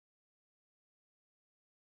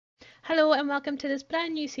Hello and welcome to this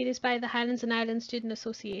brand new series by the Highlands and Islands Student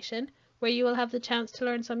Association, where you will have the chance to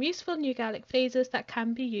learn some useful new Gaelic phrases that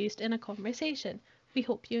can be used in a conversation. We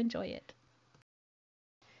hope you enjoy it.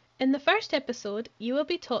 In the first episode, you will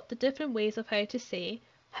be taught the different ways of how to say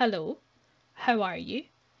hello, how are you,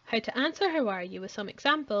 how to answer how are you with some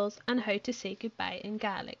examples, and how to say goodbye in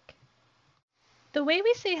Gaelic. The way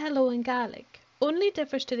we say hello in Gaelic only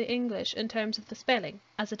differs to the English in terms of the spelling,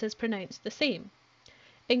 as it is pronounced the same.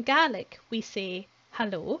 In Gaelic, we say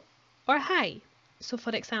hello or hi. So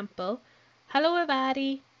for example, hello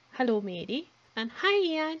everybody, hello Mary, and hi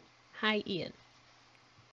Ian, hi Ian.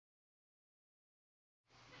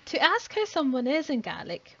 To ask how someone is in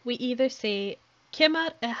Gaelic, we either say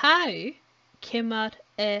Cimar a hau, Cimar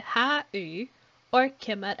a hau, or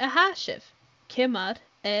Cimar a hashiv, Cimar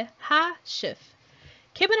a hashiv.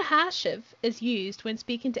 Cimar a hashiv is used when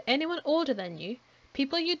speaking to anyone older than you,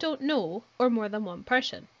 people you don't know, or more than one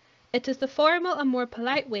person. It is the formal and more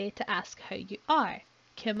polite way to ask how you are.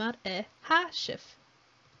 Cimar a hashiv.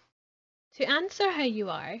 To answer how you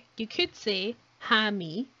are, you could say ha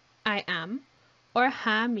mi, I am, or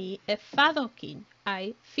ha mi e fadocin,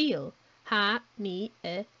 I feel. Ha mi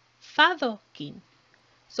e fadocin.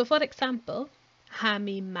 So for example, ha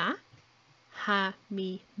mi ma, I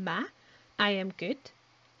am good.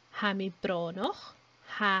 Ha mi bronoch,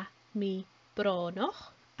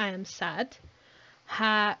 I am sad.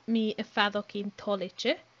 Ha mi e fadocin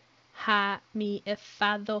toliche,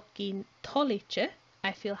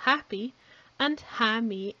 I feel happy. And ha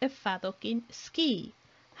mi e fadocin ski,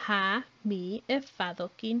 I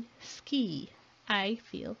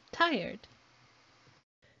feel tired.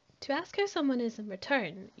 To ask how someone is in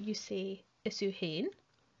return, you say is u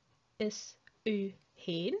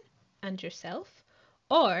hain, and yourself,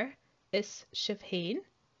 or is shiv hain,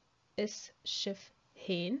 This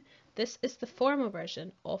is the formal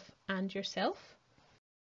version of and yourself.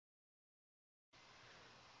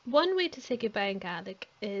 One way to say goodbye in Gaelic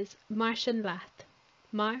is Marshin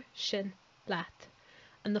Lat,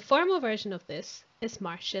 and the formal version of this is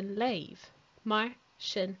Marshin Leiv.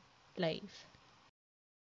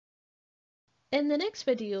 In the next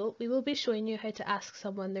video, we will be showing you how to ask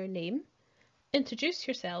someone their name, introduce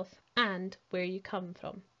yourself, and where you come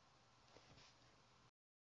from.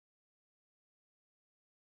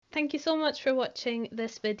 Thank you so much for watching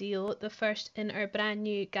this video, the first in our brand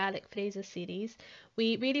new Gaelic phrases series.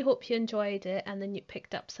 We really hope you enjoyed it and then you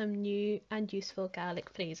picked up some new and useful Gaelic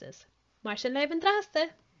phrases. Marshin Leiv and Draste!